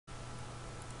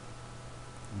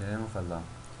In the name of Allah.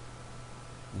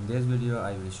 In this video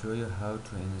I will show you how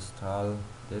to install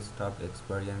desktop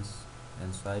experience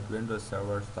inside Windows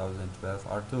Server 2012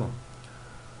 R2.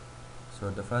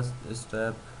 So the first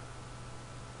step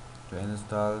to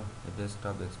install the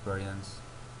desktop experience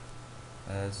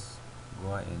is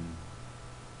go in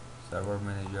Server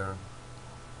Manager,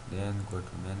 then go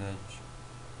to Manage,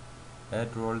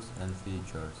 Add Roles and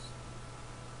Features.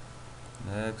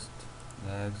 Next,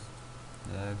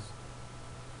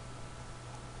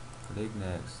 click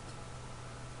Next.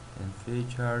 In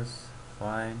Features,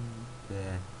 find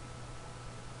the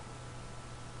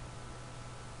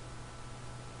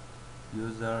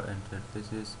User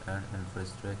Interfaces and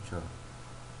Infrastructure.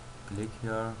 Click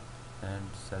here and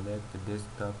select the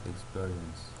desktop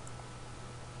experience.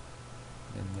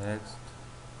 Then next,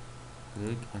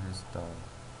 click Install.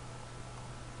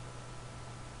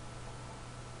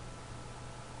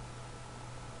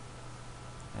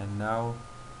 And now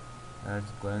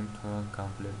it's going to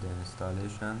complete the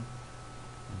installation,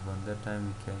 and from that time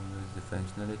we can use the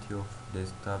functionality of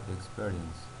desktop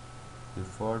experience.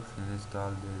 Before to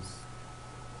install these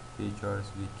features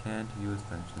we can't use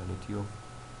functionality of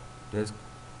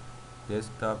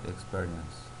desktop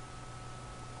experience.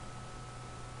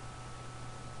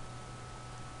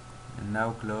 And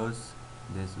now close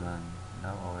this one.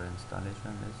 Now our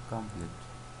installation is complete.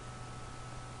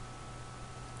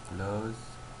 Close.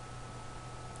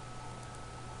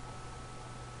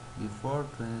 Before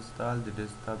to install the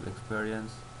desktop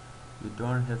experience we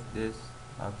don't have this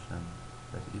option,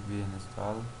 but if we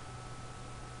install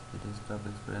the desktop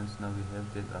experience now we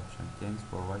have this option. Thanks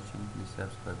for watching. Please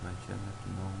subscribe my channel to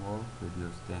know more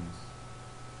videos. Thanks.